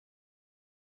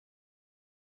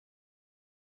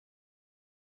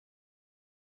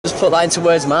Put that into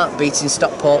words, Mark. Beating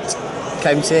Stockport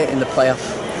County in the playoff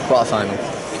quarter-final.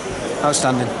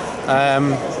 Outstanding.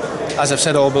 As I've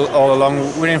said all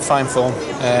along, we're in fine form.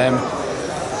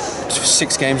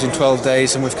 6 games in 12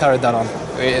 days, and we've carried that on.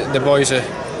 The boys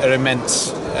are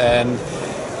immense, and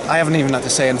I haven't even had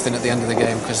to say anything at the end of the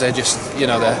game because they're just,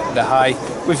 they're high.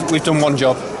 We've done one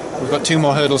job. We've got 2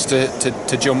 more hurdles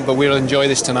to jump, but we'll enjoy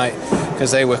this tonight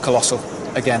because they were colossal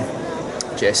again.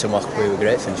 Jason, we were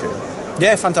great finish.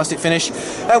 Yeah, fantastic finish.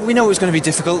 We know it was going to be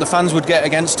difficult. The fans would get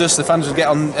against us. The fans would get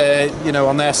on,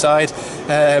 on their side,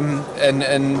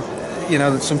 and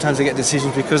sometimes they get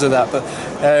decisions because of that. But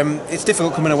it's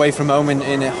difficult coming away from home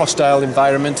in a hostile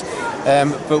environment.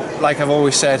 But like I've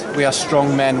always said, we are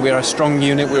strong men. We are a strong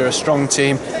unit. We're a strong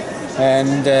team,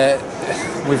 and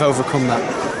we've overcome that.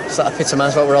 Does that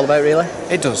epitomise what we're all about, really?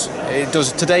 It does. It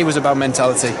does. Today was about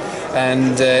mentality,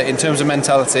 and in terms of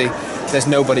mentality, there's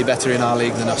nobody better in our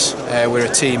league than us. We're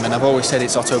a team, and I've always said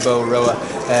it's Otto Bow Rower,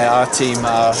 our team,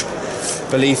 our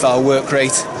belief, our work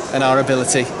rate, and our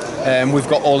ability. We've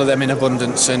got all of them in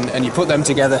abundance, and you put them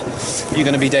together, you're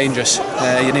going to be dangerous.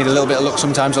 You need a little bit of luck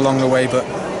sometimes along the way, but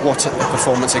what a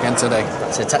performance again today.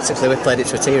 So tactically we played it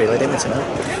to a T, really, didn't we,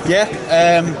 tonight?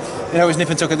 Yeah. It was nip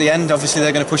and tuck at the end. Obviously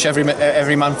they're going to push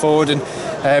every man forward,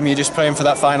 and you're just praying for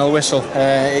that final whistle.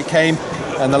 It came,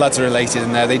 and the lads are elated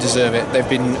in there. They deserve it. They've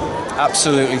been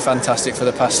absolutely fantastic for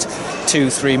the past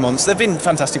 2-3 months. They've been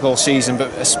fantastic all season,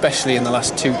 but especially in the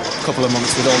last couple of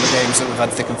months with all the games that we've had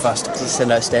thick and fast. Did you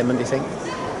send out a statement, do you think?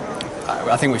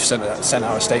 I think we've sent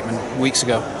out a statement weeks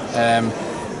ago.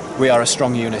 We are a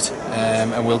strong unit,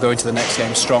 and we'll go into the next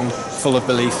game strong, full of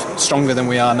belief, stronger than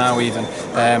we are now even.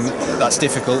 That's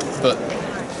difficult, but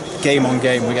game on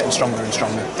game we're getting stronger and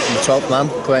stronger. And the 12th man,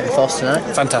 going to force tonight?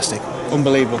 Fantastic,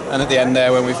 unbelievable. And at the end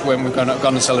there, when we've gone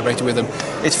and celebrated with them,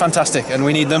 it's fantastic, and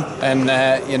we need them, and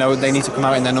they need to come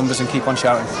out in their numbers and keep on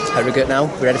shouting. Harrogate now,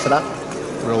 we ready for that?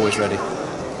 We're always ready.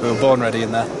 We were born ready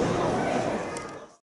in there.